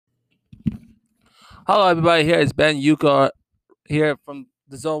Hello, everybody. Here it's Ben Yuka here from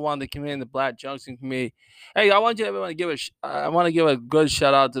the Zone One, the community, the Black Junction community. Hey, I want you everyone to I want to give a good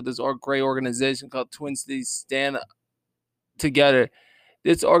shout out to this great organization called Twin Cities Stand Together.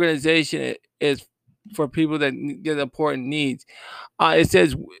 This organization is for people that get important needs. It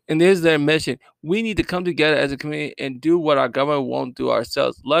says, and this is their mission: we need to come together as a community and do what our government won't do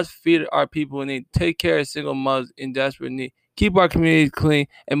ourselves. Let's feed our people in need, take care of single mothers in desperate need, keep our communities clean,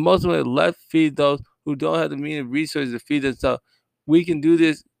 and most of all, let's feed those who don't have the means and resources to feed themselves. We can do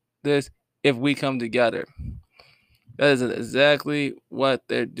this if we come together. That is exactly what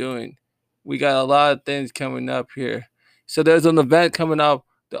they're doing. We got a lot of things coming up here. So there's an event coming up,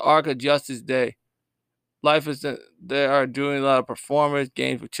 the Arc of Justice Day. Life is they are doing a lot of performance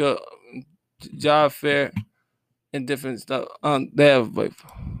games for children, job fair, and different stuff. They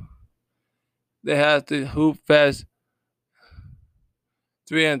have the Hoop Fest,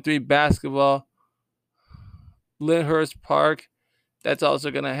 3-on-3 basketball, Lyndhurst Park. That's also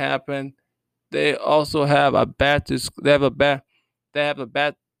gonna happen. They also have a Baptist. They have a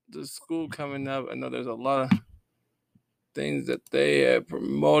Baptist school coming up. I know there's a lot of things that they have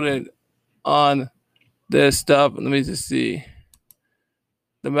promoted on this stuff. Let me just see.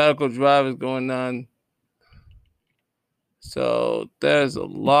 The medical drive is going on. So there's a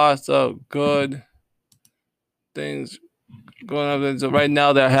lot of good things going on. So right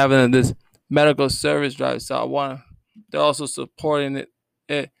now they're having this medical service drive. So they're also supporting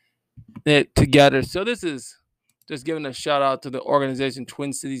it together. So this is just giving a shout out to the organization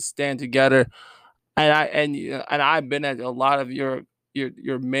Twin Cities Stand Together. And I've been at a lot of your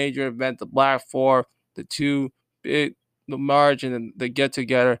major events, the Black Four, the two big, the March, and the Get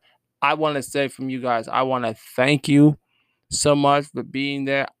Together. I want to say from you guys, I want to thank you so much for being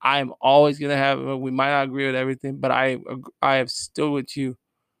there. I am always gonna have. We might not agree with everything, but I have stood with you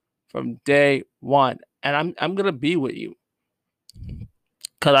from day one, and I'm gonna be with you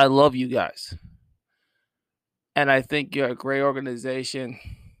because I love you guys, and I think you're a great organization,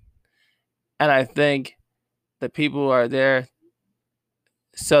 and I think the people are there.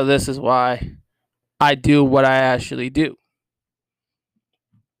 So this is why I do what I actually do.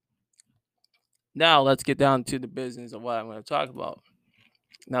 Now let's get down to the business of what I'm going to talk about.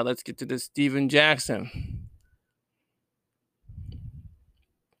 Now let's get to this Steven Jackson.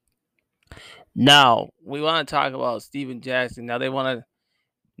 Now we want to talk about Steven Jackson. Now they want to.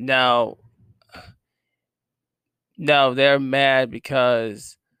 Now, now they're mad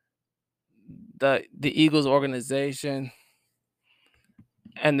because the Eagles organization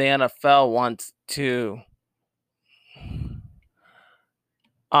and the NFL wants to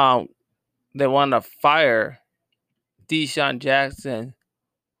um they want to fire Deshaun Jackson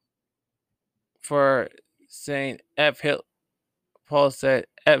for saying F Hitler. Paul said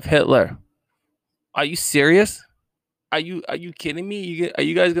F Hitler. Are you serious? Are you kidding me? Are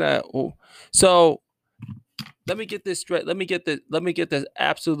you guys gonna? Oh. So let me get this straight. Let me get this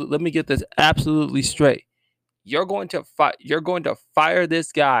absolutely straight. You're going to fire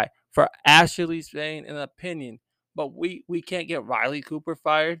this guy for actually saying an opinion, but we can't get Riley Cooper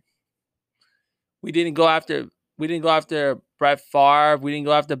fired. We didn't go after we didn't go after Brett Favre. We didn't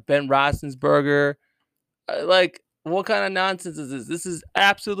go after Ben Roethlisberger. Like, what kind of nonsense is this? This is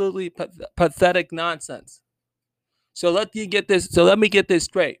absolutely pathetic nonsense. Let me get this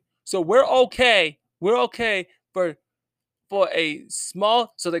straight. So we're okay. We're okay for a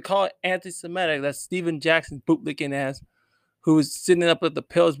small. So they call it anti-Semitic. That's Steven Jackson's bootlicking ass, who was sitting up at the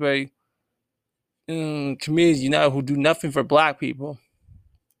Pillsbury communities United, who do nothing for black people.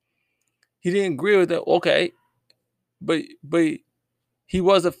 He didn't agree with it. Okay, but he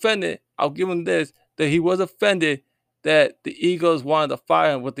was offended. I'll give him this, that he was offended that the Eagles wanted to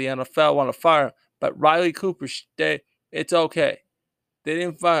fire him, with the NFL wanted to fire him. But Riley Cooper, it's okay. They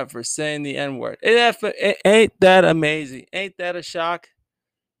didn't fire him for saying the N word. Ain't that amazing? Ain't that a shock?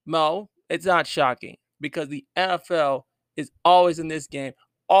 No, it's not shocking, because the NFL is always in this game,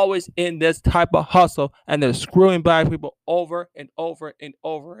 always in this type of hustle, and they're screwing black people over and over and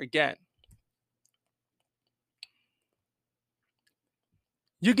over again.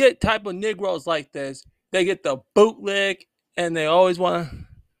 You get type of Negroes like this, they get the bootleg, and they always want to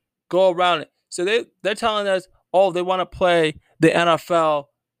go around it. So they're telling us, oh, they want to play the NFL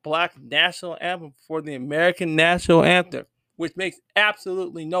Black National Anthem for the American National Anthem, which makes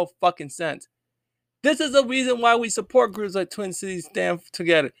absolutely no fucking sense. This is the reason why we support groups like Twin Cities Stand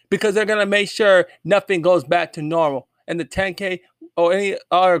Together, because they're gonna make sure nothing goes back to normal. And the 10K or any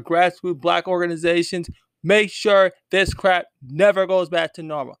other grassroots black organizations make sure this crap never goes back to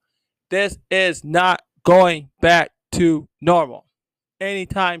normal. This is not going back to normal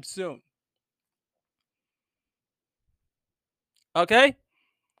anytime soon. Okay?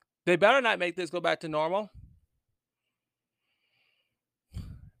 They better not make this go back to normal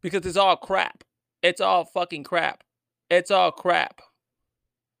because it's all crap. It's all fucking crap. It's all crap.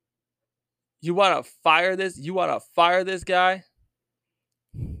 You want to fire this? You want to fire this guy?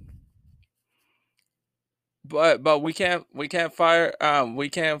 But we can't fire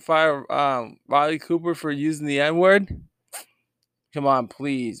Riley Cooper for using the N-word. Come on,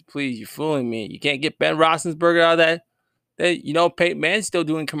 please, you're fooling me. You can't get Ben Roethlisberger out of that. Peyton Manning's still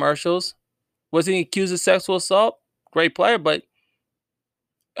doing commercials. Wasn't he accused of sexual assault? Great player, but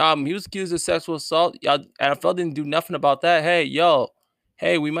he was accused of sexual assault. NFL didn't do nothing about that.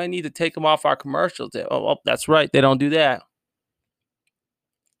 Hey, we might need to take him off our commercials. Oh, that's right. They don't do that.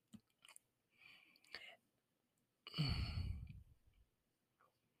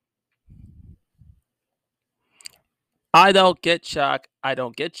 I don't get shocked. I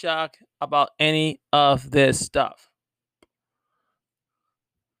don't get shocked about any of this stuff.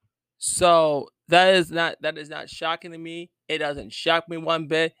 So that is not shocking to me. It doesn't shock me one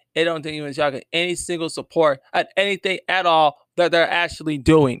bit. It don't even shock any single support at anything at all that they're actually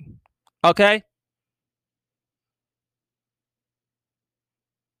doing. Okay?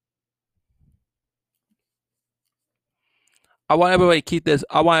 I want everybody to keep this.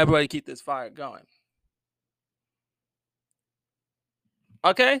 I want everybody to keep this fire going.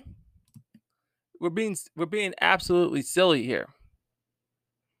 Okay? We're being absolutely silly here.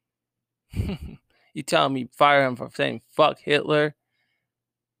 You telling me fire him for saying fuck Hitler,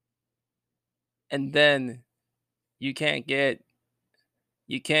 and then you can't get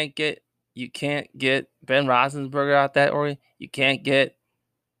you can't get Ben Roethlisberger out that, or you can't get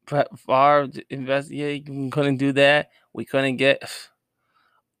Favre investigate. We couldn't do that. We couldn't get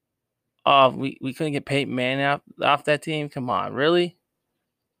we couldn't get Peyton Manning off that team. Come on, really,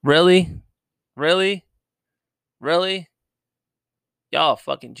 really, really, really. Y'all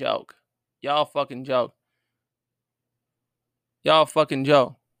fucking joke. Y'all fucking joke. Y'all fucking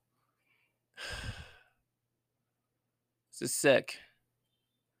joke. This is sick.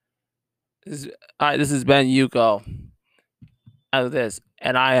 This is Ben Yuko out of this,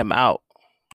 and I am out.